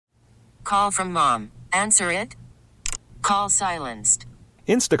call from mom. Answer it. Call silenced.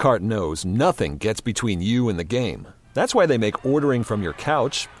 Instacart knows nothing gets between you and the game. That's why they make ordering from your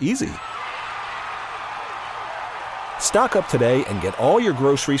couch easy. Stock up today and get all your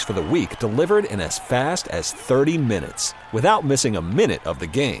groceries for the week delivered in as fast as 30 minutes without missing a minute of the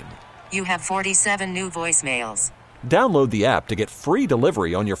game. You have 47 new voicemails. Download the app to get free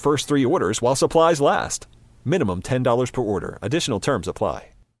delivery on your first 3 orders while supplies last. Minimum $10 per order. Additional terms apply.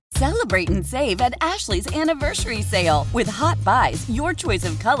 Celebrate and save at Ashley's Anniversary Sale. With Hot Buys, your choice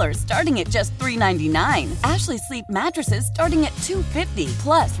of colors starting at just $3.99. Ashley Sleep mattresses starting at $2.50.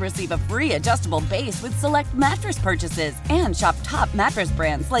 Plus, receive a free adjustable base with select mattress purchases. And shop top mattress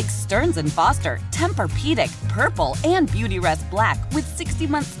brands like Stearns & Foster, Tempur-Pedic, Purple, and Beautyrest Black with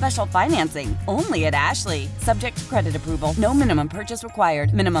 60-month special financing. Only at Ashley. Subject to credit approval. No minimum purchase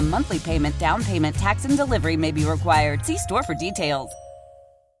required. Minimum monthly payment, down payment, tax, and delivery may be required. See store for details.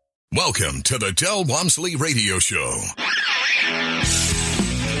 Welcome to the Del Walmsley Radio Show.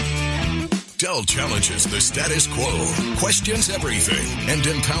 Del challenges the status quo, questions everything, and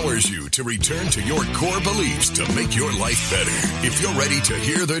empowers you to return to your core beliefs to make your life better. If you're ready to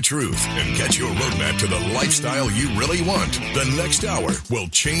hear the truth and get your roadmap to the lifestyle you really want, the next hour will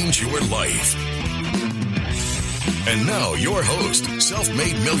change your life. And now, your host,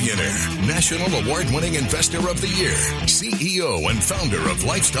 self-made millionaire, national award-winning investor of the year, CEO and founder of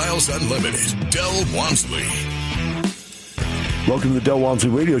Lifestyles Unlimited, Del Walmsley. Welcome to the Del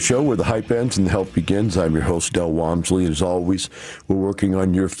Walmsley Radio Show, where the hype ends and the help begins. I'm your host, Del Walmsley, and as always, we're working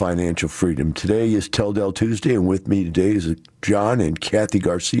on your financial freedom. Today is Tell Del Tuesday, and with me today is John and Kathy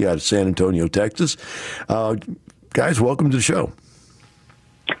Garcia out of San Antonio, Texas. Guys, welcome to the show.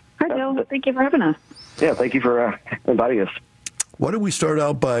 Hi, Del. Thank you for having us. Yeah, thank you for inviting us. Why don't we start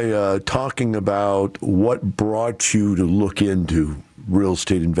out by talking about what brought you to look into real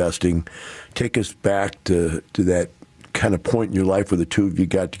estate investing? Take us back to that kind of point in your life where the two of you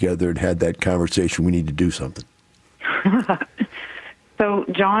got together and had that conversation, we need to do something. So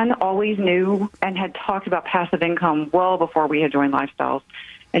John always knew and had talked about passive income well before we had joined Lifestyles,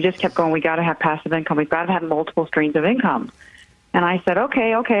 and just kept going, we got to have passive income. We've got to have multiple streams of income. And I said,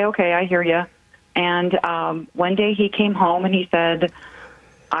 okay, I hear you. And one day he came home and he said,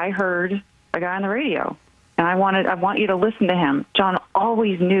 I heard a guy on the radio, and I want you to listen to him. John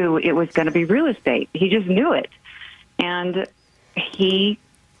always knew it was going to be real estate. He just knew it. And he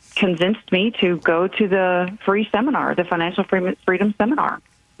convinced me to go to the free seminar, the Financial Freedom Seminar.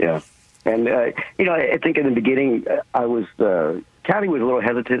 Yeah. And, I think in the beginning, I was, Kathy was a little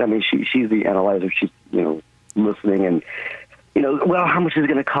hesitant. I mean, she's the analyzer. She's, listening and, well, how much is it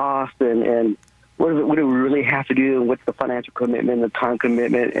going to cost? And what do we really have to do? And what's the financial commitment, the time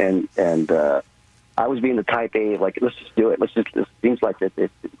commitment? And I was being the type A, like, let's just do it. It seems like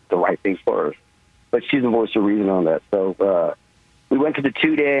it's the right thing for us. But she's the voice of reason on that. So we went to the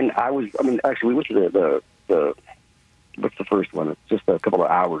 2-day, and actually, we went to the what's the first one? It's just a couple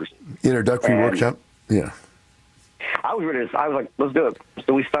of hours. Introductory workshop? Yeah. I was ready. I was like, let's do it.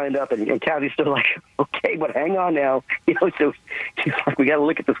 So we signed up, and Kathy's still like, okay, but hang on now. So she's like, we got to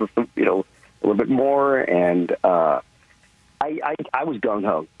look at this with some, a little bit more. And I was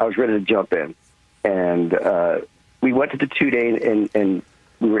gung-ho. I was ready to jump in. And we went to the 2-day, and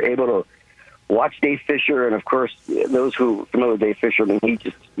we were able to watch Dave Fisher. And, of course, those who familiar with Dave Fisher,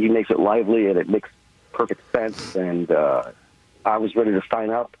 he makes it lively, and it makes perfect sense. And I was ready to sign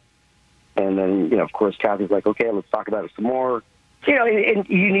up. And then, of course, Kathy's like, okay, let's talk about it some more. And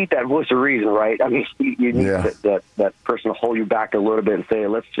you need that voice of reason, right? I mean, you need that person to hold you back a little bit and say,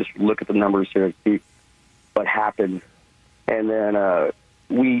 let's just look at the numbers here and see what happened. And then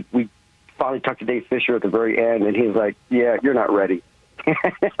we finally talked to Dave Fisher at the very end, and he's like, yeah, you're not ready.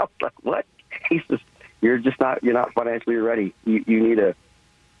 I was like, what? He says, you're not financially ready. You need to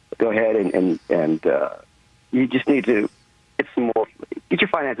go ahead and you just need to get your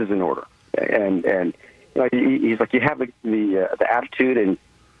finances in order. And he's like, you have the attitude, and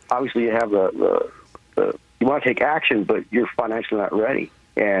obviously you have the you want to take action, but you're financially not ready.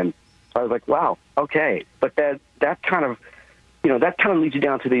 And so I was like, wow, okay. But that kind of leads you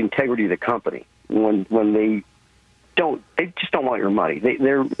down to the integrity of the company when they just don't want your money.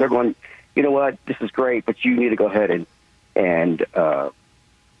 They're going, you know what, this is great, but you need to go ahead and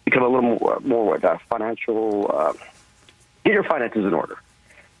become a little more financial. Get your finances in order.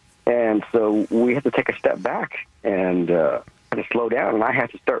 And so we had to take a step back and slow down. And I had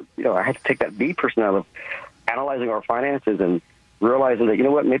to start, I had to take that B person out of analyzing our finances and realizing that,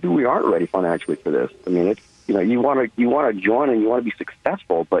 maybe we aren't ready financially for this. I mean, it's, you want to join and you want to be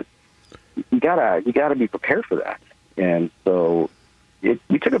successful, but you gotta be prepared for that. And so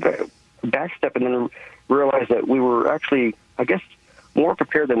we took backstep and then realized that we were actually, I guess, more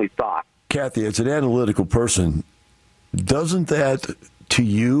prepared than we thought. Kathy, as an analytical person, doesn't that, to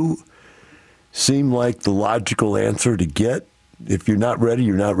you, seem like the logical answer to get? If you're not ready,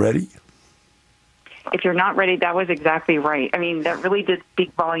 you're not ready? If you're not ready, that was exactly right. I mean, that really did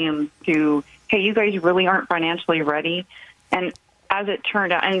speak volumes to, hey, you guys really aren't financially ready. And as it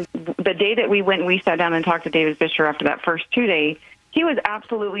turned out, and the day that we went and we sat down and talked to David Fisher after that first 2 days, he was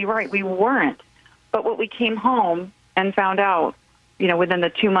absolutely right. We weren't. But what we came home and found out, within the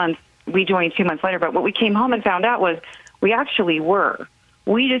 2 months, we joined 2 months later, but what we came home and found out was we actually were.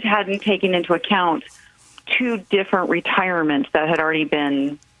 We just hadn't taken into account 2 different retirements that had already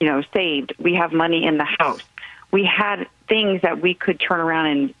been, saved. We have money in the house. We had things that we could turn around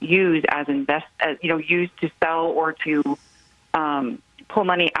and use use to sell or to pull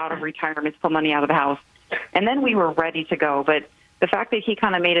money out of retirements, pull money out of the house. And then we were ready to go. But the fact that he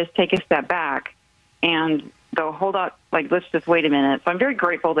kind of made us take a step back and go, hold up, let's just wait a minute. So I'm very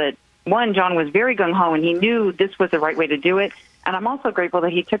grateful that, one, John was very gung-ho and he knew this was the right way to do it. And I'm also grateful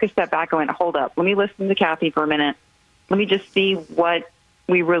that he took a step back and went, hold up, let me listen to Kathy for a minute. Let me just see what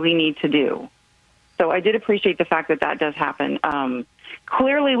we really need to do. So I did appreciate the fact that does happen.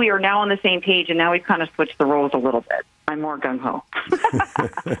 Clearly, we are now on the same page, and now we've kind of switched the roles a little bit. I'm more gung-ho.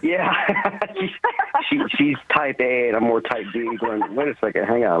 Yeah. she's type A, and I'm more type B. Going, wait a second,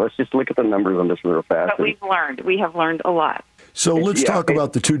 hang on. Let's just look at the numbers on this real fast. But we have learned a lot. So let's talk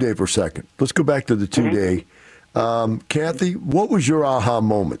about the 2-day for a second. Let's go back to the 2-day. Kathy, what was your aha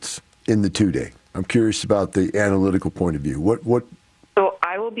moments in the 2-day? I'm curious about the analytical point of view. What? So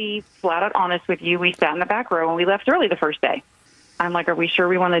I will be flat out honest with you. We sat in the back row and we left early the first day. I'm like, are we sure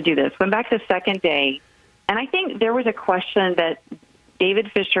we want to do this? Went back the second day, and I think there was a question that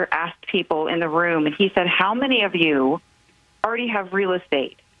David Fisher asked people in the room, and he said, how many of you already have real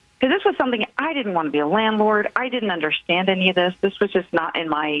estate? Because this was something I didn't want to be a landlord. I didn't understand any of this. This was just not in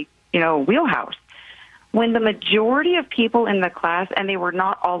my, wheelhouse. When the majority of people in the class, and they were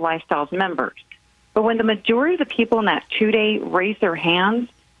not all Lifestyles members, but when the majority of the people in that 2-day raised their hands,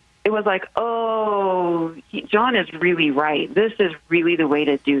 it was like, oh, John is really right. This is really the way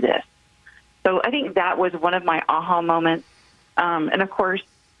to do this. So I think that was one of my aha moments. And, of course,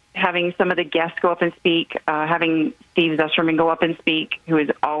 having some of the guests go up and speak, having Steve Zusterman go up and speak, who is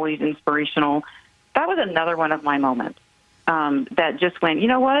always inspirational, that was another one of my moments that just went, you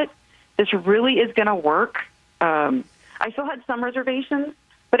know what? This really is going to work. I still had some reservations,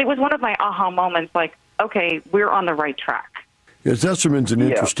 but it was one of my aha moments, like, okay, we're on the right track. Yeah, Zesterman's an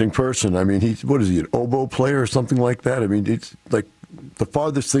interesting person. I mean, what is he, an oboe player or something like that? I mean, it's like the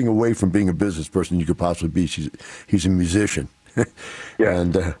farthest thing away from being a business person you could possibly be. He's a musician. Yeah,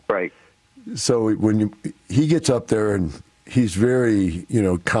 and, right. So when he gets up there and he's very,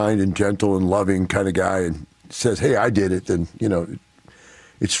 kind and gentle and loving kind of guy and says, hey, I did it, then,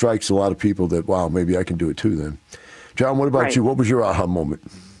 it strikes a lot of people that, wow, maybe I can do it too then. John, what about you? What was your aha moment?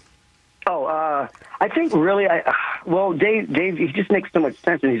 Oh, I think really, Dave, he just makes so much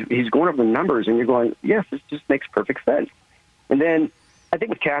sense, and he's going over the numbers, and you're going, yes, this just makes perfect sense. And then I think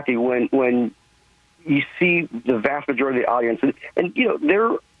with Kathy, when you see the vast majority of the audience, and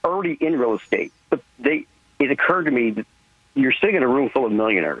they're already in real estate, but it occurred to me that you're sitting in a room full of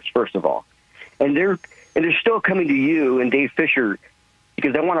millionaires, first of all, and they're still coming to you and Dave Fisher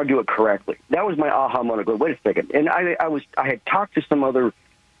because they want to do it correctly. That was my aha moment. I go, wait a second, and I had talked to some other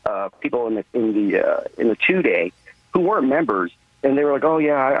people in the 2-day who weren't members, and they were like, oh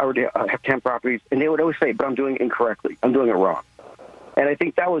yeah, I already have 10 properties, and they would always say, but I'm doing it incorrectly. I'm doing it wrong. And I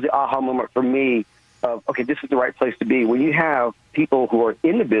think that was the aha moment for me of, okay, this is the right place to be. When you have people who are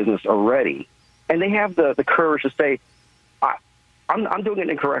in the business already, and they have the courage to say, I'm doing it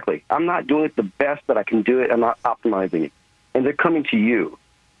incorrectly. I'm not doing it the best that I can do it. I'm not optimizing it. And they're coming to you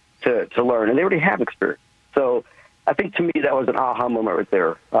to learn, and they already have experience. So I think to me that was an aha moment right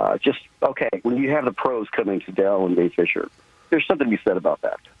there. Just, okay, when you have the pros coming to Dell and Dave Fisher, there's something to be said about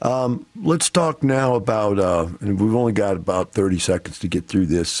that. Let's talk now about, and we've only got about 30 seconds to get through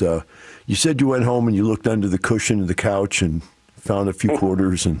this. You said you went home and you looked under the cushion of the couch and found a few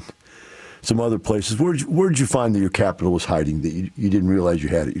quarters and some other places. Where did you find that your capital was hiding that you didn't realize you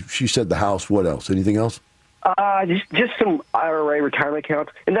had it? She said the house. What else? Anything else? Just some IRA retirement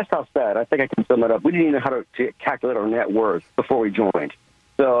accounts, and that's how sad. I think I can sum it up. We didn't even know how to calculate our net worth before we joined.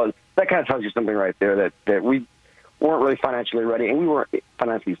 So that kind of tells you something right there, that we weren't really financially ready, and we weren't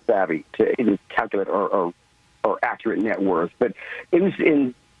financially savvy to even calculate our accurate net worth. But it was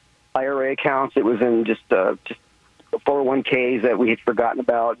in IRA accounts. It was in just 401ks that we had forgotten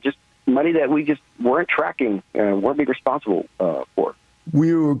about, just money that we just weren't tracking and weren't being responsible for.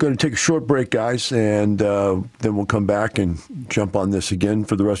 We were going to take a short break, guys, and then we'll come back and jump on this again.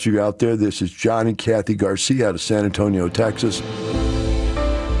 For the rest of you out there, this is John and Kathy Garcia out of San Antonio, Texas.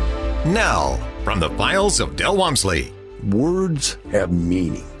 Now, from the files of Del Walmsley. Words have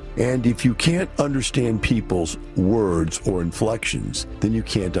meaning. And if you can't understand people's words or inflections, then you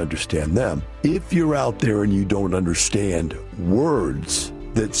can't understand them. If you're out there and you don't understand words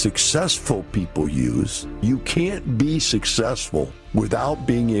that successful people use, you can't be successful without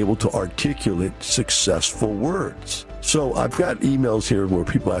being able to articulate successful words. So I've got emails here where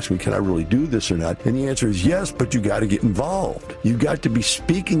people ask me, can I really do this or not? And the answer is yes, but you got to get involved. You've got to be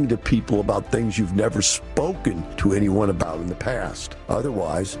speaking to people about things you've never spoken to anyone about in the past.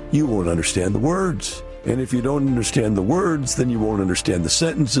 Otherwise, you won't understand the words. And if you don't understand the words, then you won't understand the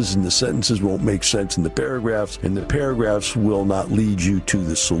sentences, and the sentences won't make sense in the paragraphs, and the paragraphs will not lead you to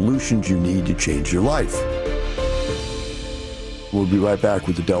the solutions you need to change your life. We'll be right back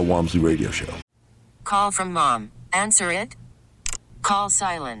with the Del Walmsley Radio Show. Call from mom. Answer it. Call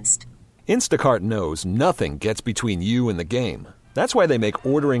silenced. Instacart knows nothing gets between you and the game. That's why they make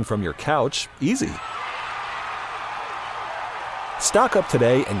ordering from your couch easy. Stock up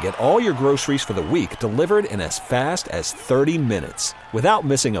today and get all your groceries for the week delivered in as fast as 30 minutes without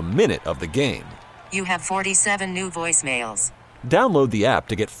missing a minute of the game. You have 47 new voicemails. Download the app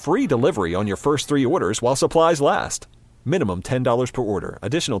to get free delivery on your first 3 orders while supplies last. Minimum $10 per order.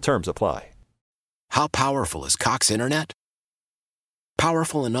 Additional terms apply. How powerful is Cox Internet?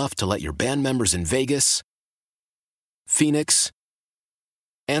 Powerful enough to let your band members in Vegas, Phoenix,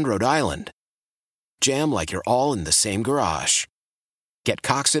 and Rhode Island jam like you're all in the same garage. Get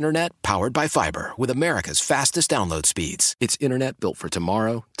Cox Internet powered by fiber with America's fastest download speeds. It's internet built for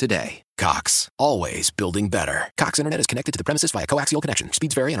tomorrow, today. Cox, always building better. Cox Internet is connected to the premises via coaxial connection.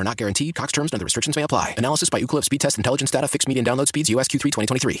 Speeds vary and are not guaranteed. Cox terms and other restrictions may apply. Analysis by Ookla of Speed Test Intelligence Data. Fixed median download speeds. US Q3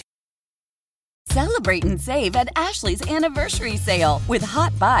 2023. Celebrate and save at Ashley's Anniversary Sale. With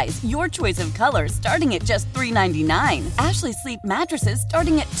Hot Buys, your choice of colors starting at just $3.99. Ashley Sleep mattresses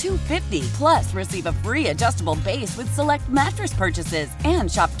starting at $2.50. Plus, receive a free adjustable base with select mattress purchases. And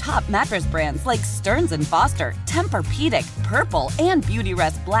shop top mattress brands like Stearns & Foster, Tempur-Pedic, Purple, and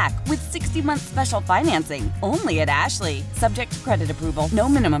Beautyrest Black with 60-month special financing. Only at Ashley. Subject to credit approval. No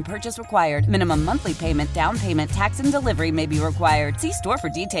minimum purchase required. Minimum monthly payment, down payment, tax, and delivery may be required. See store for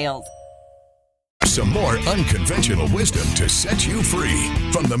details. Some more unconventional wisdom to set you free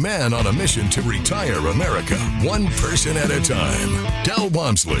from the man on a mission to retire America, one person at a time, Del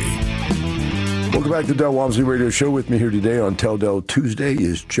Walmsley. Welcome back to the Del Walmsley Radio Show. With me here today on Tell Del Tuesday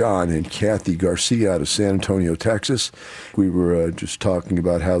is John and Kathy Garcia out of San Antonio, Texas. We were just talking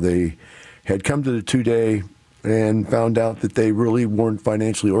about how they had come to the 2-day and found out that they really weren't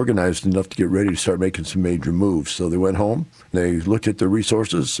financially organized enough to get ready to start making some major moves. So they went home, they looked at their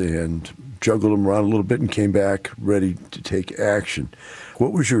resources and juggled them around a little bit and came back ready to take action.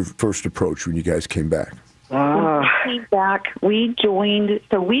 What was your first approach when you guys came back? We joined,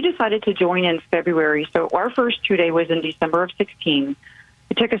 so we decided to join in February. So our first 2-day was in December of 16.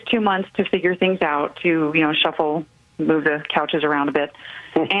 It took us 2 months to figure things out, to, shuffle, move the couches around a bit,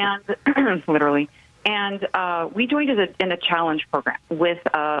 and literally. And we joined in a challenge program with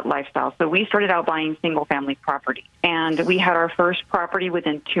Lifestyle. So we started out buying single-family property. And we had our first property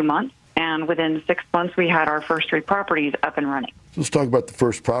within 2 months. And within 6 months, we had our first 3 properties up and running. Let's talk about the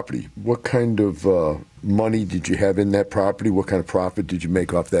first property. What kind of money did you have in that property? What kind of profit did you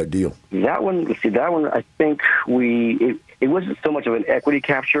make off that deal? That one, I think it wasn't so much of an equity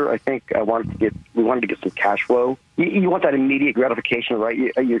capture. I think we wanted to get some cash flow. You want that immediate gratification, right?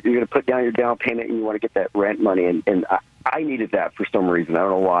 You're going to put down your down payment and you want to get that rent money. And I needed that for some reason. I don't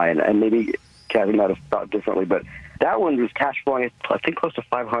know why. And maybe Kathy might have thought differently, but that one was cash flowing, I think, close to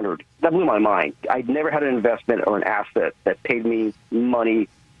 $500. That blew my mind. I'd never had an investment or an asset that paid me money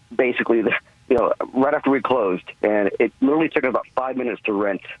basically, right after we closed. And it literally took about 5 minutes to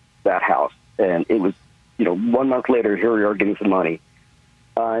rent that house. And it was, 1 month later, here we are getting some money.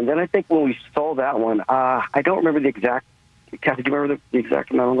 And then I think when we sold that one, I don't remember the exact, Kathy, do you remember the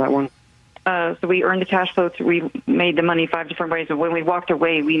exact amount on that one? So we earned the cash flow. We made the money 5 different ways. And when we walked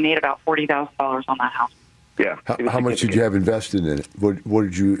away, we made about $40,000 on that house. Yeah. How much did you have invested in it? What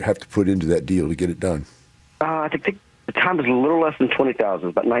did you have to put into that deal to get it done? I think the time was a little less than $20,000,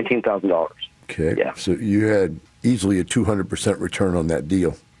 about $19,000. Okay. Yeah. So you had easily a 200% return on that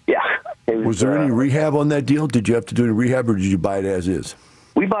deal. Yeah. Was there any rehab on that deal? Did you have to do any rehab, or did you buy it as is?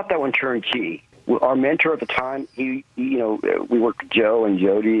 We bought that one turnkey. Our mentor at the time, we worked with Joe and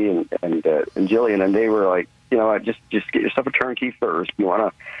Jody and Jillian, and they were like, just get yourself a turnkey first. You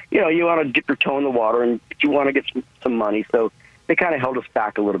want to dip your toe in the water, and you want to get some money. So they kind of held us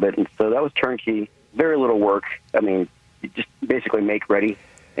back a little bit. And so that was turnkey, very little work. I mean, you just basically make ready,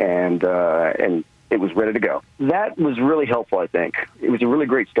 and it was ready to go. That was really helpful, I think. It was a really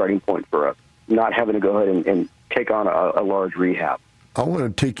great starting point for us, not having to go ahead and take on a large rehab. I want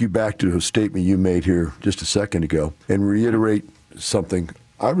to take you back to a statement you made here just a second ago and reiterate something.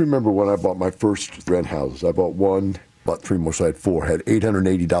 I remember when I bought my first rent houses. I bought one, bought three more, so I had four. Had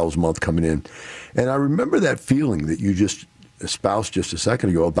 $880 a month coming in. And I remember that feeling that you just espoused just a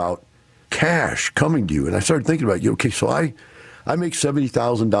second ago about cash coming to you. And I started thinking about, okay, so I make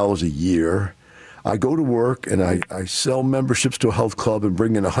 $70,000 a year. I go to work and I sell memberships to a health club and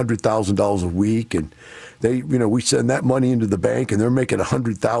bring in $100,000 a week, and they, we send that money into the bank, and they're making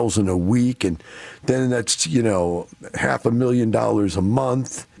 $100,000 a week, and then that's $500,000 a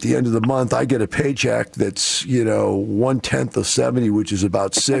month. At the end of the month, I get a paycheck that's 1/10 of 70, which is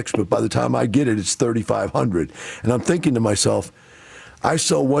about $6,000, but by the time I get it, it's $3,500, and I'm thinking to myself, I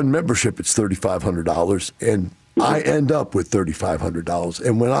sell one membership, it's $3,500, and I end up with $3,500.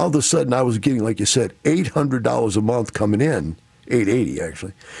 And when all of a sudden I was getting, like you said, $800 a month coming in, $880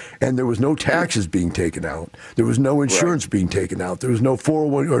 actually, and there was no taxes being taken out, there was no insurance being taken out, there was no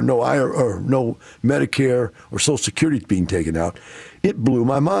 401 or no IRA or no Medicare or Social Security being taken out, it blew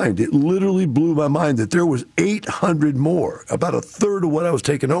my mind. It literally blew my mind that there was $800 more, about a third of what I was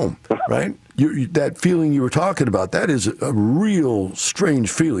taking home, right? That feeling you were talking about, that is a real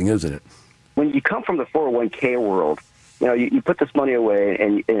strange feeling, isn't it? When you come from the 401k world, you put this money away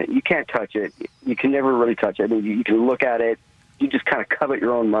and you can't touch it. You can never really touch it. I mean, you can look at it. You just kind of covet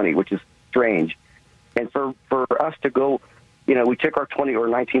your own money, which is strange. And for us to go, we took our $20,000 or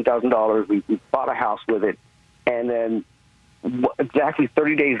 $19,000. We bought a house with it, and then exactly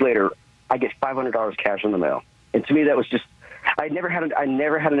 30 days later, I get $500 cash in the mail. And to me, that was just I never had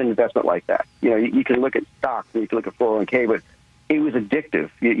an investment like that. You can look at stocks and you can look at 401k, but it was addictive.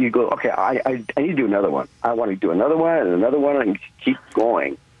 You go, okay, I need to do another one. I want to do another one and keep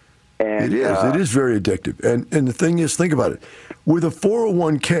going. And it is very addictive. And the thing is, think about it. With a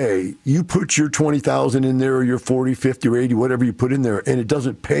 401k, you put your $20,000 in there, or your 40, 50, or 80, whatever you put in there, and it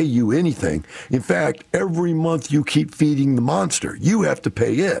doesn't pay you anything. In fact, every month you keep feeding the monster. You have to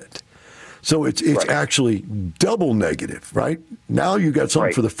pay it. So it's actually double negative, right? Now you got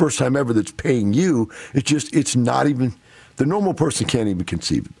something for the first time ever that's paying you. It's not even. The normal person can't even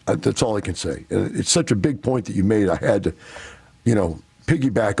conceive it. That's all I can say. And it's such a big point that you made. I had to,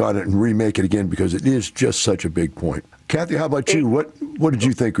 piggyback on it and remake it again because it is just such a big point. Kathy, how about you? What did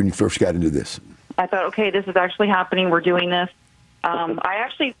you think when you first got into this? I thought, okay, this is actually happening. We're doing this. I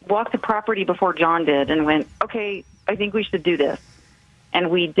actually walked the property before John did and went, okay, I think we should do this. And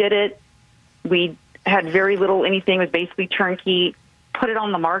we did it. We had very little anything. It was basically turnkey, put it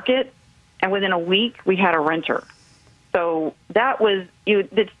on the market, and within a week we had a renter. So that was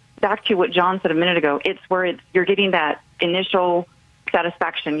back to what John said a minute ago. It's where you're getting that initial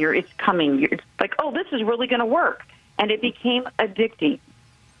satisfaction. It's coming. It's like, oh, this is really going to work, and it became addicting.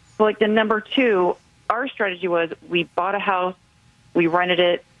 So, like the number two, our strategy was we bought a house, we rented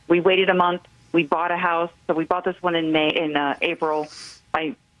it, we waited a month, we bought a house. So we bought this one in April.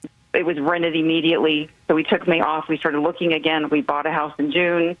 It was rented immediately. So we took May off. We started looking again. We bought a house in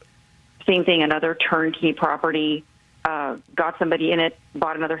June. Same thing, another turnkey property. Got somebody in it,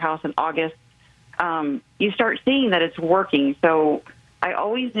 bought another house in August. You start seeing that it's working. So I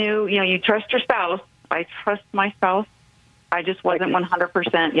always knew, you trust your spouse. I trust my spouse. I just wasn't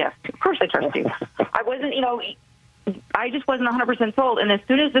 100%. Yes, of course I trust you. I wasn't, I just wasn't 100% sold. And as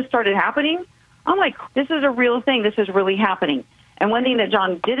soon as this started happening, I'm like, this is a real thing. This is really happening. And one thing that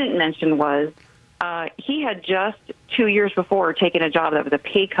John didn't mention was he had just 2 years before taken a job that was a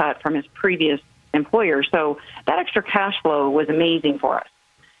pay cut from his previous employer. So that extra cash flow was amazing for us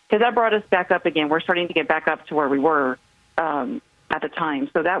because that brought us back up again. We're starting to get back up to where we were at the time.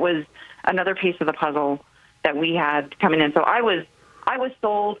 So that was another piece of the puzzle that we had coming in. So I was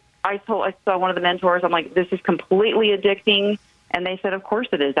sold. I saw one of the mentors. I'm like, this is completely addicting. And they said, of course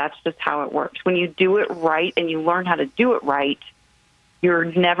it is. That's just how it works. When you do it right and you learn how to do it right, you're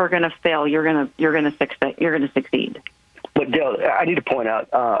never going to fail. You're going to succeed. But Dale, I need to point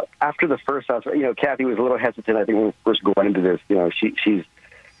out, after the first house, Kathy was a little hesitant. I think when we first going into this, she's,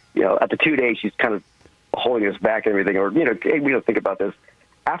 at the 2 days, she's kind of holding us back and everything. Or, hey, we don't think about this.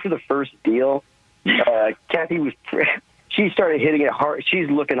 After the first deal, Kathy she started hitting it hard. She's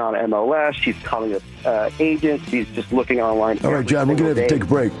looking on MLS. She's calling up agents. She's just looking online. All right, John, we're going to have to take a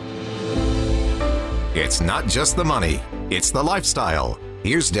break. It's not just the money. It's the lifestyle.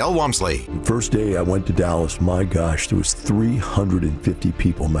 Here's Del Walmsley. The first day I went to Dallas, my gosh, there was 350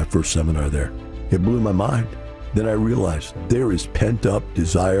 people in my first seminar there. It blew my mind. then I realized there is pent-up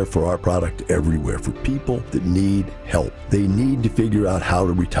desire for our product everywhere, for people that need help. They need to figure out how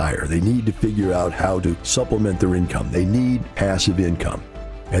to retire. They need to figure out how to supplement their income. They need passive income,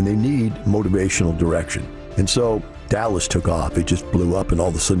 and they need motivational direction. And so Dallas took off. It just blew up, and all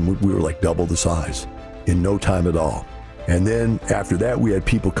of a sudden we were like double the size in no time at all. And then after that, we had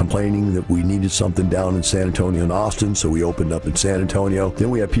people complaining that we needed something down in San Antonio and Austin, so we opened up in San Antonio. Then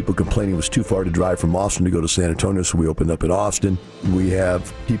we had people complaining it was too far to drive from Austin to go to San Antonio, so we opened up in Austin. We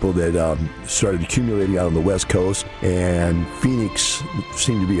have people that started accumulating out on the West Coast, and Phoenix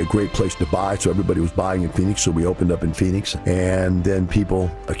seemed to be a great place to buy, so everybody was buying in Phoenix, so we opened up in Phoenix. And then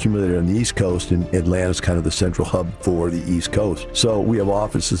people accumulated on the East Coast, and Atlanta's kind of the central hub for the East Coast. So we have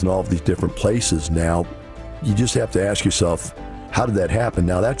offices in all of these different places now. You just have to ask yourself, how did that happen?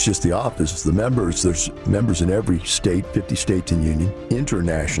 Now, that's just the office. The members, there's members in every state, 50 states and union,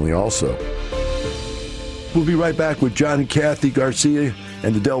 internationally also. We'll be right back with John and Kathy Garcia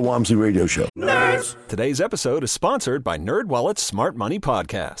and the Del Walmsley Radio Show. Nerds! Today's episode is sponsored by NerdWallet's Smart Money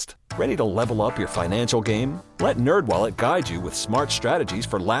Podcast. Ready to level up your financial game? Let NerdWallet guide you with smart strategies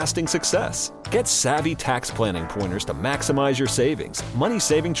for lasting success. Get savvy tax planning pointers to maximize your savings,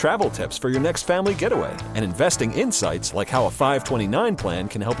 money-saving travel tips for your next family getaway, and investing insights like how a 529 plan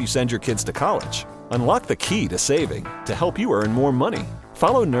can help you send your kids to college. Unlock the key to saving to help you earn more money.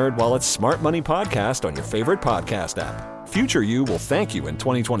 Follow NerdWallet's Smart Money Podcast on your favorite podcast app. Future you will thank you in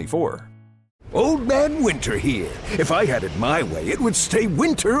 2024. Old Man Winter here. If I had it my way, it would stay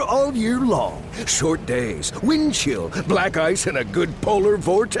winter all year long. Short days, wind chill, black ice, and a good polar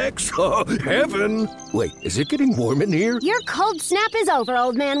vortex. Oh, heaven! Wait, is it getting warm in here? Your cold snap is over,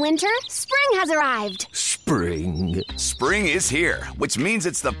 Old Man Winter. Spring has arrived. Spring. Spring is here, which means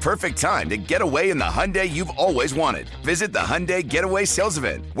it's the perfect time to get away in the Hyundai you've always wanted. Visit the Hyundai Getaway Sales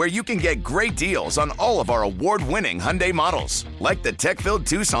Event, where you can get great deals on all of our award-winning Hyundai models, like the tech-filled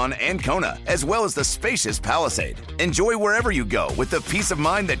Tucson and Kona, as well as the spacious Palisade. Enjoy wherever you go with the peace of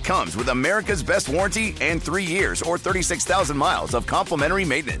mind that comes with America's best warranty and 3 years or 36,000 miles of complimentary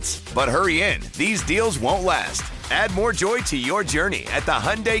maintenance. But hurry in, these deals won't last. Add more joy to your journey at the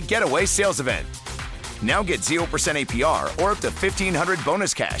Hyundai Getaway Sales Event. Now get 0% APR or up to $1,500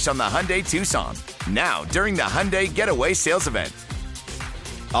 bonus cash on the Hyundai Tucson. Now, during the Hyundai Getaway Sales Event.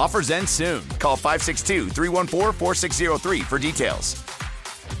 Offers end soon. Call 562-314-4603 for details.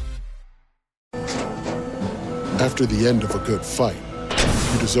 After the end of a good fight,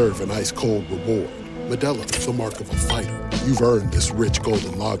 you deserve an ice-cold reward. Modelo is the mark of a fighter. You've earned this rich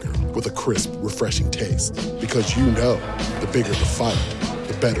golden lager with a crisp, refreshing taste. Because you know, the bigger the fight,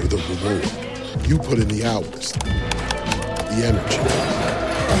 the better the reward. You put in the hours, the energy,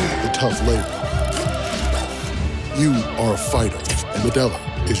 the tough labor. You are a fighter, and Modelo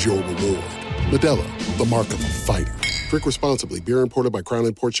is your reward. Modelo, the mark of a fighter. Drink responsibly. Beer imported by Crown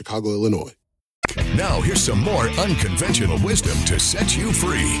Imports, Chicago, Illinois. Now here's some more unconventional wisdom to set you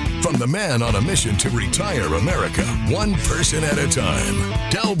free from the man on a mission to retire America, one person at a time,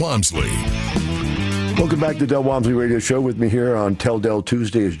 Del Walmsley. Welcome back to the Del Walmsley Radio Show. With me here on Tell Del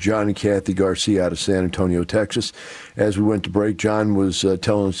Tuesday is John and Kathy Garcia out of San Antonio, Texas. As we went to break, John was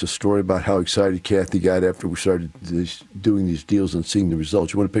telling us a story about how excited Kathy got after we started doing these deals and seeing the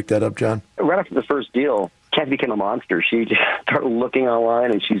results. You want to pick that up, John? Right after the first deal, Kathy became a monster. She just started looking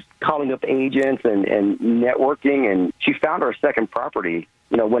online, and she's calling up agents and networking, and she found our second property.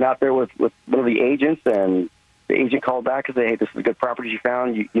 You know, went out there with one of the agents, and the agent called back and said, "Hey, this is a good property you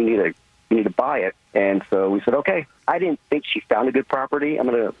found. You need to buy it." And so we said, okay. I didn't think she found a good property. I'm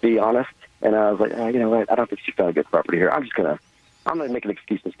going to be honest. And I was like, you know what? I don't think she found a good property here. I'm going to make an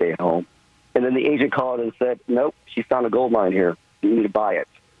excuse and stay at home. And then the agent called and said, nope, she found a gold mine here. You need to buy it.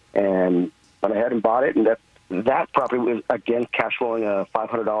 And went ahead and bought it. And that property was, again, cash flowing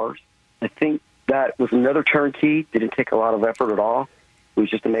 $500. I think that was another turnkey. Didn't take a lot of effort at all. It was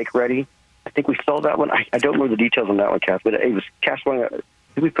just a make ready. I think we sold that one. I don't remember the details on that one, Kath, but it was cash flowing.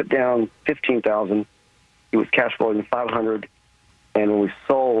 We put down $15,000. It was cash flowing $500, and when we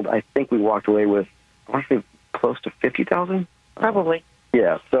sold, I think we walked away with, I want to say, close to $50,000. Probably.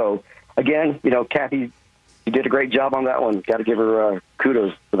 Yeah. So again, you know, Kathy, you did a great job on that one. Got to give her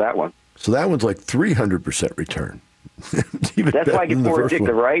kudos for that one. So that one's like 300% return. That's why it gets more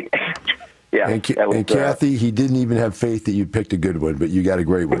addictive, right? Yeah. And Kathy, he didn't even have faith that you'd picked a good one, but you got a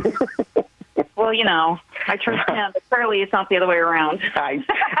great one. Well, you know, I trust him, but clearly it's not the other way around. I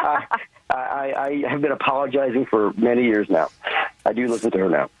have been apologizing for many years now. I do listen to her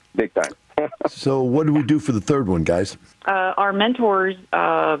now, big time. So what do we do for the third one, guys? Our mentors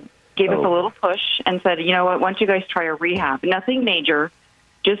gave us a little push and said, you know what, why don't you guys try a rehab? Nothing major,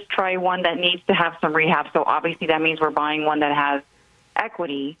 just try one that needs to have some rehab. So obviously that means we're buying one that has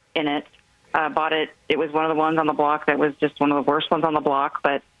equity in it. Bought it. It was one of the ones on the block that was just one of the worst ones on the block,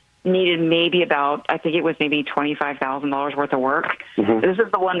 but needed maybe about, I think it was maybe $25,000 worth of work. This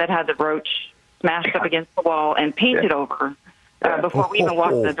is the one that had the roach smashed up against the wall and painted over. Before we even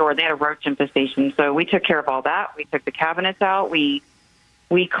walked in the door, they had a roach infestation. So we took care of all that. We took the cabinets out. We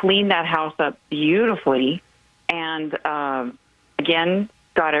cleaned that house up beautifully, and again,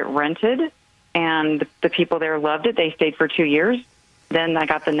 got it rented, and the people there loved it. They stayed for 2 years. Then I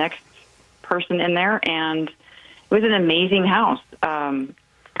got the next person in there, and it was an amazing house.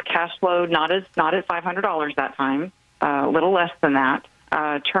 Cash flow not at $500 that time, a little less than that.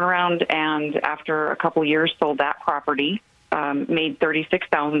 Turnaround, and after a couple years, sold that property. Made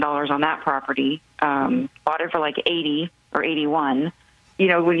 $36,000 on that property. Bought it for like 80 or 81. You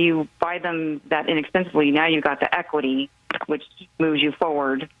know, when you buy them that inexpensively, now you've got the equity, which moves you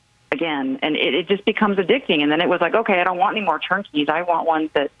forward again, and it just becomes addicting. And then it was like, okay, I don't want any more turnkeys. I want ones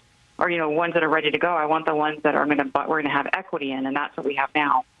that are, you know, ones that are ready to go. I want the ones that we're going to have equity in, and that's what we have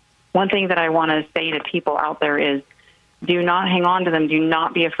now. One thing that I want to say to people out there is, do not hang on to them. Do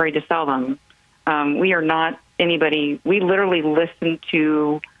not be afraid to sell them. We are not anybody. We literally listen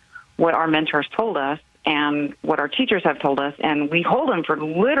to what our mentors told us and what our teachers have told us, and we hold them for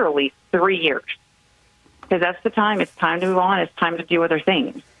literally 3 years. Because that's the time. It's time to move on. It's time to do other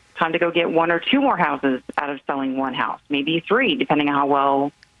things. Time to go get 1 or 2 more houses out of selling one house, maybe 3, depending on how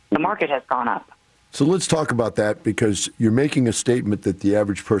well the market has gone up. So let's talk about that, because you're making a statement that the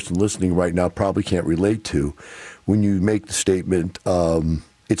average person listening right now probably can't relate to. When you make the statement,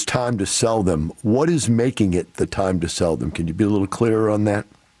 it's time to sell them. What is making it the time to sell them? Can you be a little clearer on that?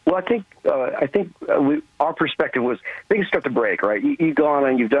 Well, I think our perspective was things start to break, right? You go on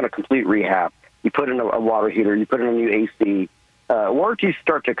and you've done a complete rehab. You put in a water heater. You put in a new AC. Warranties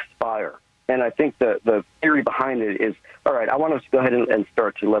start to expire. And I think the theory behind it is, all right, I want us to go ahead and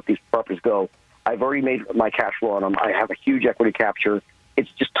start to let these properties go. I've already made my cash flow on them. I have a huge equity capture.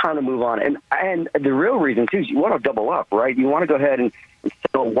 It's just time to move on. And the real reason, too, is you want to double up, right? You want to go ahead and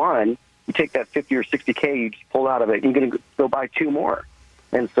sell one. You take that 50 or 60K you just pull out of it, and you're going to go buy 2 more.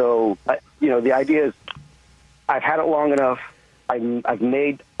 And so, the idea is I've had it long enough. I've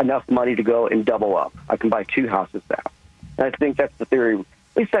made enough money to go and double up. I can buy 2 houses now. And I think that's the theory.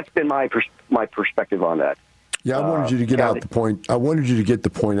 At least that's been my perspective on that. Yeah, I wanted you to get out the point. I wanted you to get the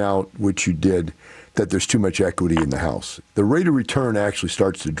point out, which you did, that there's too much equity in the house. The rate of return actually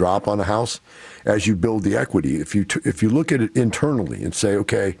starts to drop on a house as you build the equity. If you look at it internally and say,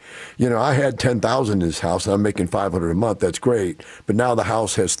 okay, I had $10,000 in this house and I'm making $500 a month. That's great, but now the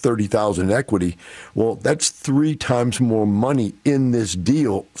house has $30,000 in equity. Well, that's 3 times more money in this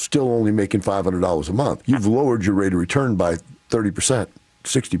deal, still only making $500 a month. You've lowered your rate of return by 30%,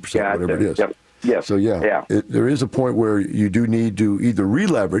 60%, whatever it is. Yep. Yes. So, there is a point where you do need to either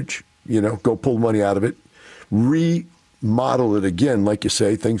re-leverage, go pull money out of it, remodel it again. Like you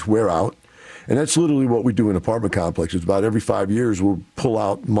say, things wear out. And that's literally what we do in apartment complexes. About every 5 years, we'll pull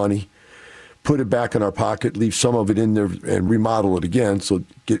out money, put it back in our pocket, leave some of it in there, and remodel it again. So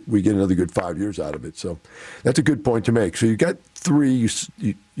we get another good 5 years out of it. So that's a good point to make. So you got 3.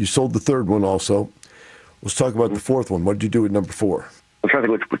 You sold the 3rd one also. Let's talk about the 4th one. What did you do with number 4? I'm trying to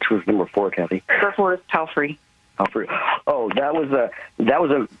think which was number 4, Kathy. Number 4 is Palfrey. Palfrey. Oh, that was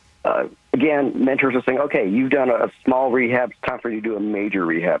a again, mentors are saying, okay, you've done a small rehab. It's time for you to do a major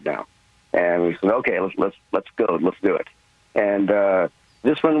rehab now. And we said, okay, let's go, let's do it. And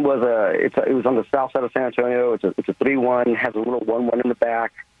this one was it was on the south side of San Antonio. It's a 3-1, has a little 1-1 in the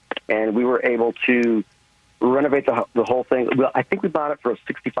back, and we were able to renovate the whole thing. Well, I think we bought it for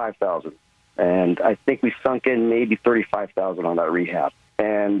 $65,000. And I think we sunk in maybe $35,000 on that rehab.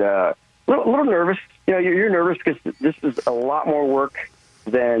 And a little nervous. You're nervous because this is a lot more work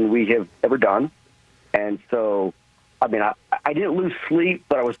than we have ever done. And so, I didn't lose sleep,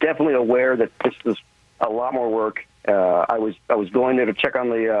 but I was definitely aware that this was a lot more work. I was going there to check on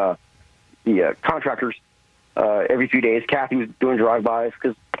the contractors every few days. Kathy was doing drive-bys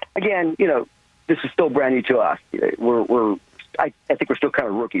because, again, this is still brand new to us. I think we're still kind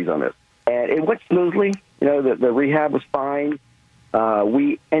of rookies on this. And it went smoothly. The rehab was fine.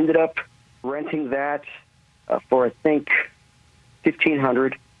 We ended up renting that for, I think,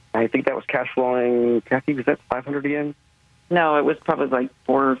 $1,500. I think that was cash flowing. Kathy, was that $500 again? No, it was probably like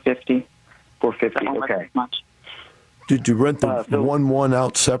 $450. $450. Okay. Much. Did you rent the 1-1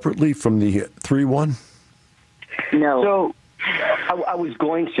 out separately from the 3-1? No. So I was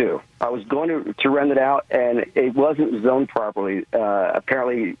going to. I was going to rent it out, and it wasn't zoned properly.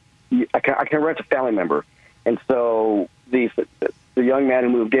 Apparently, I can rent a family member, and so the the young man who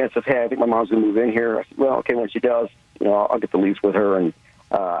moved in says, hey, I think my mom's going to move in here. I said, well, okay, when she does, I'll get the lease with her. And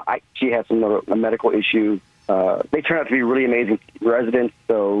she had a medical issue. They turned out to be really amazing residents,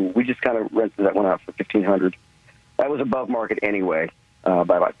 so we just kind of rented that one out for $1,500. That was above market anyway, by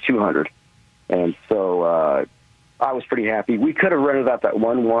about $200. And so I was pretty happy. We could have rented out that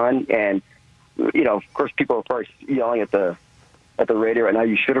 1-1, and of course, people are probably yelling at the radio right now.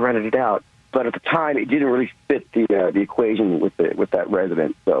 You should have rented it out, but at the time, it didn't really fit the equation with that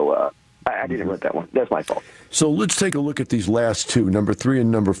resident. So I didn't rent that one. That's my fault. So let's take a look at these last two, number 3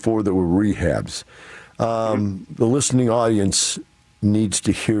 and number 4, that were rehabs. The listening audience needs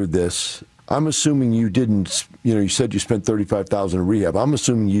to hear this. I'm assuming you didn't, you said you spent $35,000 in rehab. I'm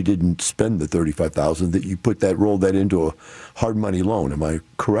assuming you didn't spend the $35,000, that you rolled that into a hard money loan. Am I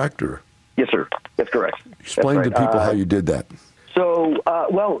correct? Or? Yes, sir. That's correct. Explain to people how you did that. So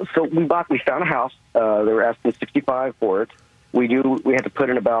we found a house. They were asking $65,000 for it. We had to put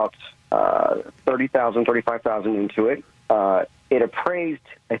in about $30,000, $35,000 into it. It appraised,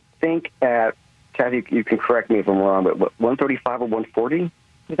 I think, at, Kathy, you can correct me if I'm wrong, but what, $135,000 or $140,000?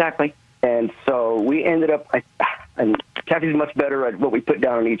 Exactly. And so we ended up, and Kathy's much better at what we put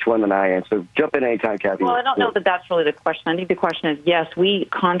down on each one than I am. So jump in anytime, Kathy. Well, I don't know that that's really the question. I think the question is, yes, we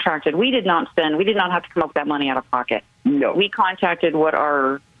contracted. We did not have to come up with that money out of pocket. No. We contacted what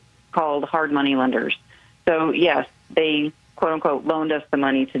are called hard money lenders. So, yes, they, quote unquote, loaned us the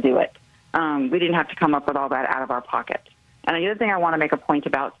money to do it. We didn't have to come up with all that out of our pocket. And the other thing I want to make a point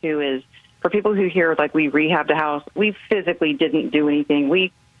about, too, is for people who hear, like, we rehabbed a house, we physically didn't do anything.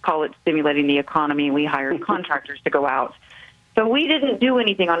 We call it stimulating the economy, and we hired contractors to go out. So we didn't do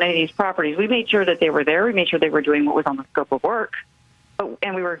anything on any of these properties. We made sure that they were there. We made sure they were doing what was on the scope of work,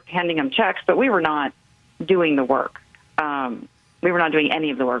 and we were handing them checks, but we were not doing the work. We were not doing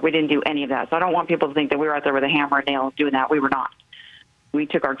any of the work. We didn't do any of that. So I don't want people to think that we were out there with a hammer and nails doing that. We were not. We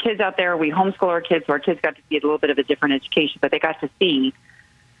took our kids out there. We homeschool our kids, so our kids got to see a little bit of a different education, but they got to see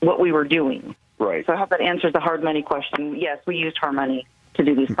what we were doing. Right. So I hope that answers the hard money question. Yes, we used hard money to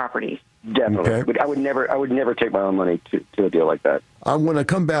do these properties. Definitely. Okay. I would never take my own money to a deal like that. When I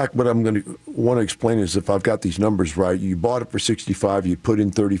come back, what I'm going to want to explain is, if I've got these numbers right, you bought it for $65,000, you put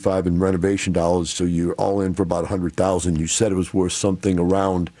in $35,000 in renovation dollars, so you're all in for about $100,000. You said it was worth something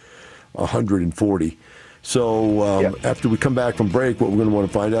around $140,000. So after we come back from break, what we're going to want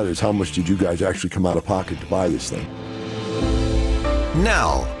to find out is, how much did you guys actually come out of pocket to buy this thing?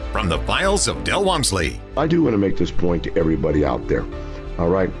 Now, from the files of Del Walmsley. I do want to make this point to everybody out there. All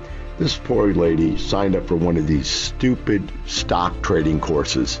right? This poor lady signed up for one of these stupid stock trading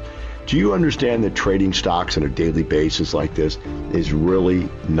courses. Do you understand that trading stocks on a daily basis like this is really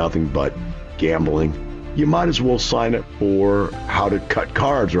nothing but gambling? You might as well sign up for how to cut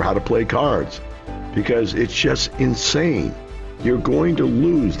cards or how to play cards, because it's just insane. You're going to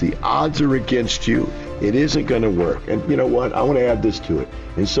lose. The odds are against you. It isn't going to work. And you know what? I want to add this to it.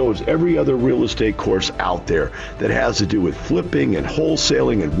 And so is every other real estate course out there that has to do with flipping and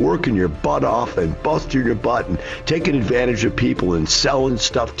wholesaling and working your butt off and busting your butt and taking advantage of people and selling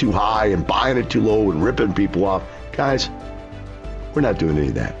stuff too high and buying it too low and ripping people off. Guys, we're not doing any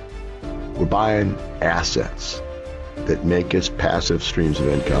of that. We're buying assets that make us passive streams of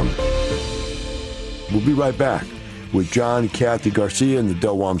income. We'll be right back with John and Kathy Garcia and the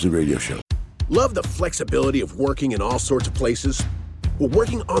Del Walmsley Radio Show. Love the flexibility of working in all sorts of places? Well,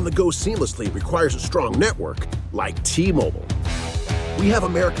 working on the go seamlessly requires a strong network like T-Mobile. We have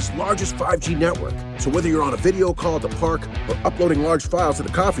America's largest 5G network, so whether you're on a video call at the park or uploading large files at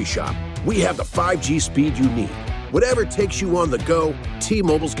a coffee shop, we have the 5G speed you need. Whatever takes you on the go,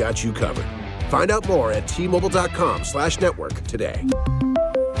 T-Mobile's got you covered. Find out more at T-Mobile.com/network today.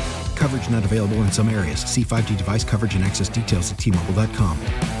 Coverage not available in some areas. See 5G device coverage and access details at T-Mobile.com.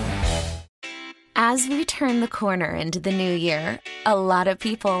 As we turn the corner into the new year, a lot of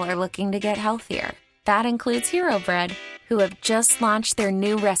people are looking to get healthier. That includes Hero Bread, who have just launched their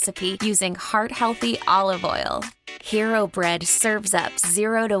new recipe using heart-healthy olive oil. Hero Bread serves up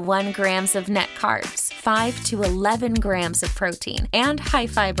 0 to 1 grams of net carbs, 5 to 11 grams of protein, and high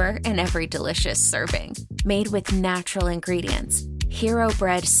fiber in every delicious serving. Made with natural ingredients, Hero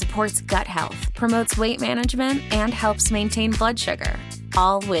Bread supports gut health, promotes weight management, and helps maintain blood sugar.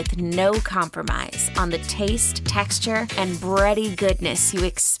 All with no compromise on the taste, texture, and bready goodness you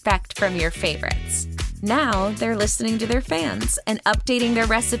expect from your favorites. Now they're listening to their fans and updating their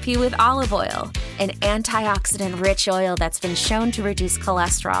recipe with olive oil, an antioxidant-rich oil that's been shown to reduce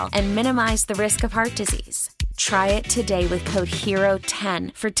cholesterol and minimize the risk of heart disease. Try it today with code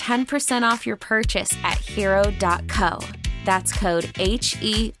HERO10 for 10% off your purchase at hero.co. That's code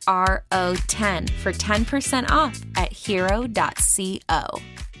HERO10 for 10% off at hero.co.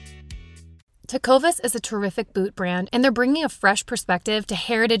 Tecovas is a terrific boot brand, and they're bringing a fresh perspective to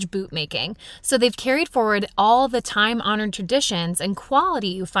heritage boot making. So they've carried forward all the time-honored traditions and quality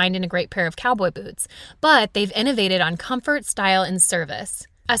you find in a great pair of cowboy boots, but they've innovated on comfort, style, and service.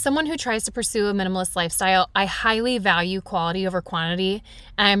 As someone who tries to pursue a minimalist lifestyle, I highly value quality over quantity,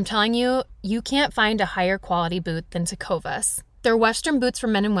 and I'm telling you, you can't find a higher quality boot than Tecovas. Their Western boots for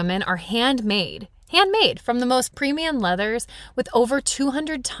men and women are handmade from the most premium leathers with over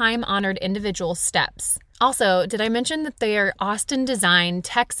 200 time-honored individual steps. Also, did I mention that they are Austin-designed,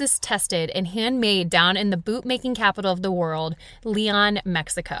 Texas-tested, and handmade down in the boot-making capital of the world, Leon,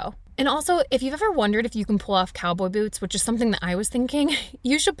 Mexico. And also, if you've ever wondered if you can pull off cowboy boots, which is something that I was thinking,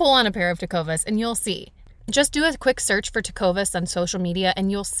 you should pull on a pair of Tecovas and you'll see. Just do a quick search for Tecovas on social media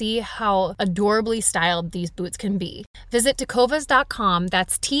and you'll see how adorably styled these boots can be. Visit tecovas.com,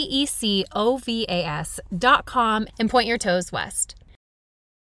 that's TECOVAS.com, and point your toes west.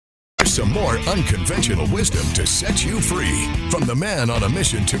 There's some more unconventional wisdom to set you free from the man on a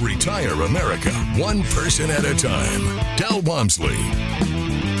mission to retire America, one person at a time, Del Walmsley.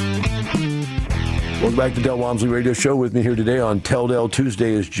 Welcome back to Del Walmsley Radio Show. With me here today on Tell Del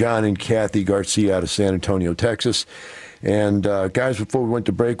Tuesday is John and Kathy Garcia out of San Antonio, Texas. And guys, before we went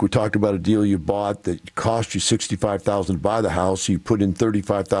to break, we talked about a deal you bought that cost you $65,000 to buy the house. You put in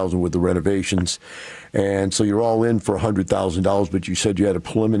 $35,000 with the renovations, and so you're all in for $100,000. But you said you had a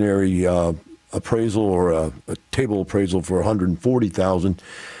preliminary appraisal or a table appraisal for $140,000.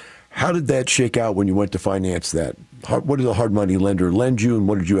 How did that shake out when you went to finance that? What did a hard money lender lend you, and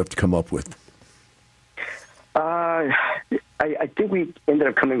what did you have to come up with? I think we ended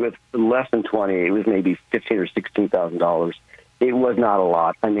up coming with less than 20. It was maybe $15,000 or $16,000. It was not a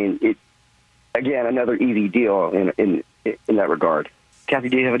lot. I mean, again, another easy deal in that regard. Kathy,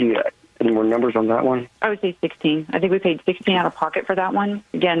 do you have any more numbers on that one? I would say 16. I think we paid 16 out of pocket for that one.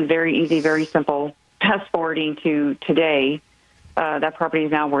 Again, very easy, very simple. Fast forwarding to today, that property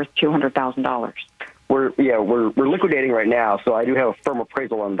is now worth $200,000. We're liquidating right now, so I do have a firm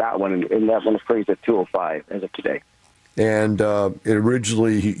appraisal on that one, and that one appraised at $205 as of today. And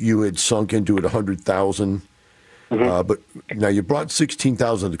originally you had sunk into it $100,000, but now you brought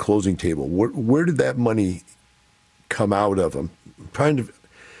 $16,000 to the closing table. Where did that money come out of? I'm trying to.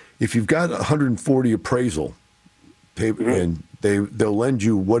 If you've got $140 appraisal, and they'll lend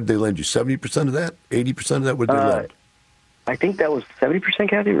you. What did they lend you? 70% of that? 80% of that? What did they lend? I think that was 70%,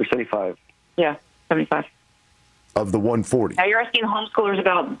 Kathy, or 75. Yeah, 75. Of the 140. Now you're asking homeschoolers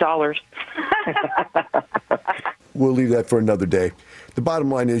about dollars. We'll leave that for another day. The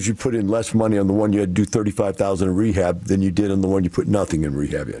bottom line is you put in less money on the one you had to do $35,000 in rehab than you did on the one you put nothing in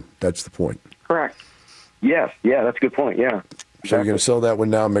rehab in. That's the point. Correct. Yes. Yeah, that's a good point. Yeah. Exactly. So you're going to sell that one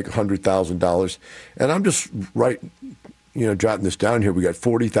now and make $100,000. And I'm just jotting this down here. We got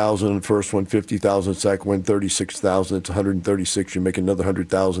 $40,000 on the first one, $50,000 on the second one, $36,000. It's $136,000. You make another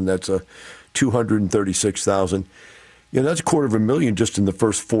 $100,000. That's a $236,000. That's $250,000 just in the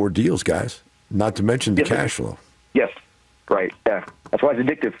first 4 deals, guys. Not to mention the cash flow. Yes, right. Yeah, that's why it's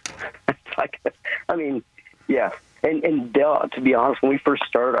addictive. Yeah. And Del, to be honest, when we first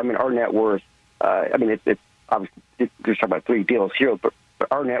started, our net worth. It's obviously we're talking about 3 deals here, but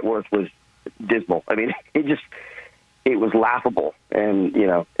our net worth was dismal. It was laughable, and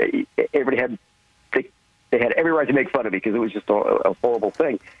everybody had they had every right to make fun of it because it was just a horrible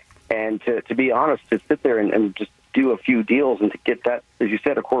thing. And to be honest, to sit there and just do a few deals and to get that, as you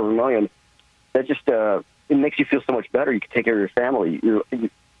said, $250,000, that just it makes you feel so much better. You can take care of your family.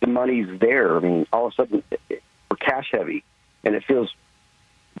 The money's there. All of a sudden we're cash heavy, and it feels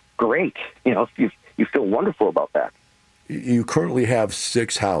great. You feel wonderful about that. You currently have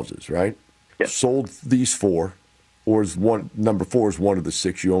 6 houses, right? Yes. Sold these 4, or is number 4 is one of the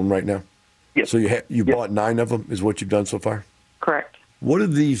 6 you own right now? Yes. So you bought 9 of them, is what you've done so far? Correct. What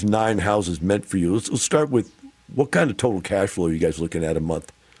have these 9 houses meant for you? Let's start with what kind of total cash flow are you guys looking at a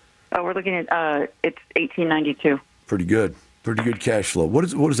month? We're looking at it's $1,892. Pretty good cash flow. What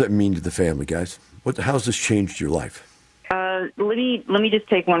does that mean to the family, guys? How's this changed your life? Let me just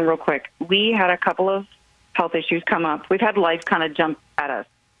take one real quick. We had a couple of health issues come up. We've had life kind of jump at us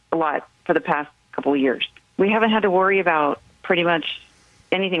a lot for the past couple of years. We haven't had to worry about pretty much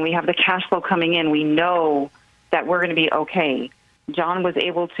anything. We have the cash flow coming in. We know that we're going to be okay. John was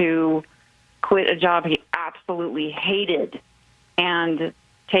able to quit a job he absolutely hated and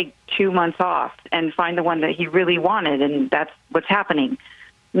take 2 months off and find the one that he really wanted, and that's what's happening.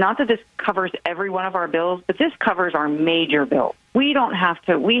 not that this covers every one of our bills, but this covers our major bills. We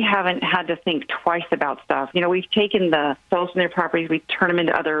haven't had to think twice about stuff. We've taken the sales from their properties, we turn them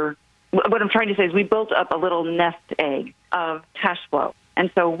into other, what I'm trying to say is we built up a little nest egg of cash flow. And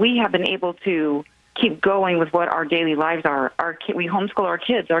so we have been able to keep going with what our daily lives are. We homeschool our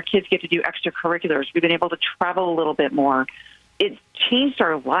kids. Our kids get to do extracurriculars. We've been able to travel a little bit more. It's changed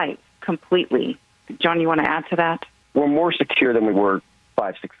our life completely. John, you want to add to that? We're more secure than we were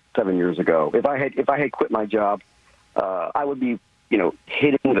 5, 6, 7 years ago. If I had quit my job, I would be,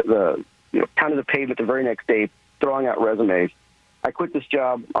 hitting the pounding the pavement the very next day, throwing out resumes. I quit this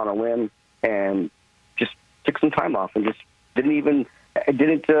job on a whim and just took some time off and just I've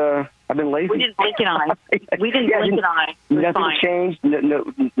been lazy. We didn't blink an eye. Blink an eye. Nothing changed.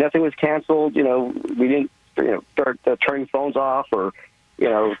 Nothing was canceled. We didn't, start turning phones off or,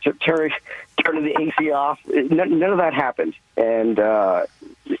 turning the AC off. None of that happened. And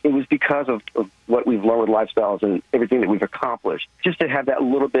it was because of what we've learned with lifestyles and everything that we've accomplished, just to have that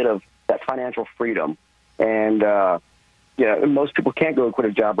little bit of that financial freedom. And, most people can't go and quit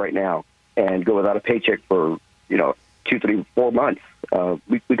a job right now and go without a paycheck for, 2, 3, 4 months.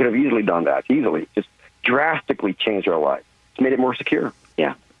 We could have easily done that, just drastically changed our life. It's made it more secure.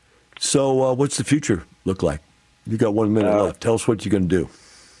 Yeah. So what's the future look like? You got 1 minute left. Tell us what you're going to do.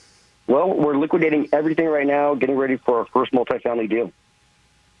 Well, we're liquidating everything right now, getting ready for our first multifamily deal.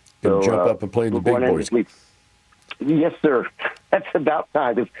 So, jump up and play the big boys. Yes, sir. That's about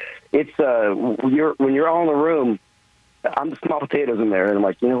time. It's when you're all in the room, I'm the small potatoes in there, and I'm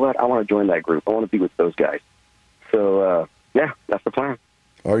like, you know what? I want to join that group. I want to be with those guys. So, that's the plan.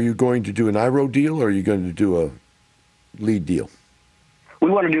 Are you going to do an IRO deal, or are you going to do a lead deal?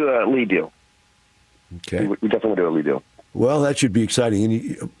 We want to do a lead deal. Okay. We definitely want to do a lead deal. Well, that should be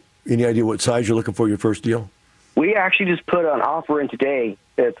exciting. Any idea what size you're looking for your first deal? We actually just put an offer in today.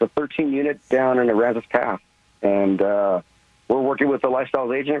 It's a 13-unit down in Aransas Pass. And we're working with the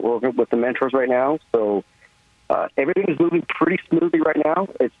lifestyles agent. We're working with the mentors right now. So everything is moving pretty smoothly right now.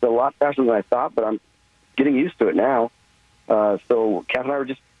 It's a lot faster than I thought, but I'm getting used to it now. So Kath and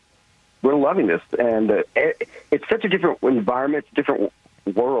I we're loving this. And it's such a different environment, it's a different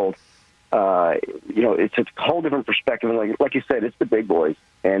world. It's a whole different perspective. And like you said, it's the big boys.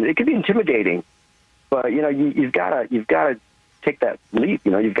 And it can be intimidating, but, you've got to take that leap.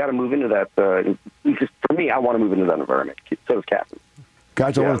 You've got to move into that. For me, I want to move into that environment. So does Catherine.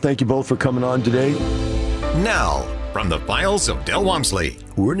 Guys, I want to thank you both for coming on today. Now, from the files of Del Walmsley.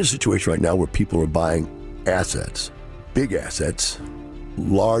 We're in a situation right now where people are buying assets, big assets,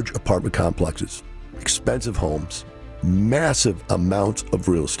 large apartment complexes, expensive homes, massive amounts of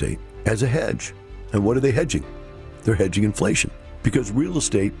real estate as a hedge. And what are they hedging? They're hedging inflation, because real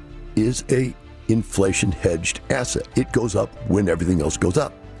estate is a inflation hedged asset. It goes up when everything else goes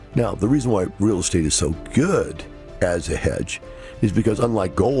up. Now, the reason why real estate is so good as a hedge is because,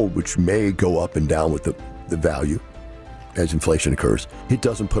 unlike gold, which may go up and down with the value as inflation occurs, it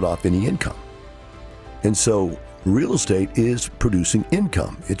doesn't put off any income. And so real estate is producing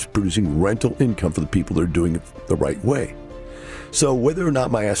income. It's producing rental income for the people that are doing it the right way. So whether or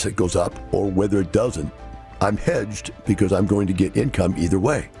not my asset goes up or whether it doesn't, I'm hedged because I'm going to get income either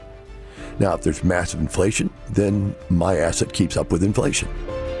way. Now, if there's massive inflation, then my asset keeps up with inflation.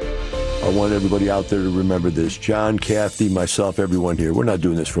 I want everybody out there to remember this. John, Kathy, myself, everyone here, we're not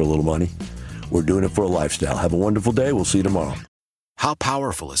doing this for a little money. We're doing it for a lifestyle. Have a wonderful day. We'll see you tomorrow. How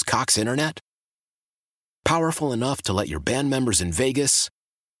powerful is Cox Internet? Powerful enough to let your band members in Vegas,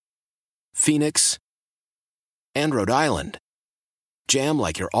 Phoenix, and Rhode Island jam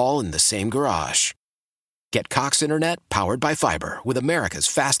like you're all in the same garage. Get Cox Internet powered by fiber with America's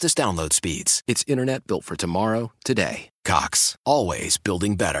fastest download speeds. It's internet built for tomorrow, today. Cox, always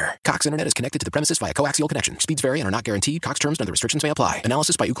building better. Cox Internet is connected to the premises via coaxial connection. Speeds vary and are not guaranteed. Cox terms and other restrictions may apply.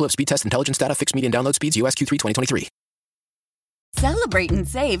 Analysis by Ookla Speed Test Intelligence Data. Fixed median download speeds. US Q3 2023. Celebrate and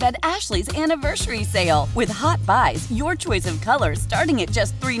save at Ashley's Anniversary Sale. With Hot Buys, your choice of colors starting at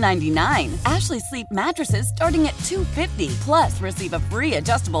just $3.99. Ashley Sleep mattresses starting at $2.50. Plus, receive a free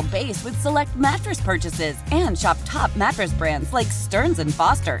adjustable base with select mattress purchases. And shop top mattress brands like Stearns &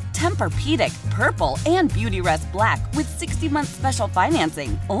 Foster, Tempur-Pedic, Purple, and Beautyrest Black with 60-month special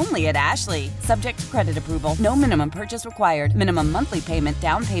financing. Only at Ashley. Subject to credit approval. No minimum purchase required. Minimum monthly payment,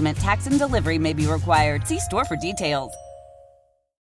 down payment, tax, and delivery may be required. See store for details.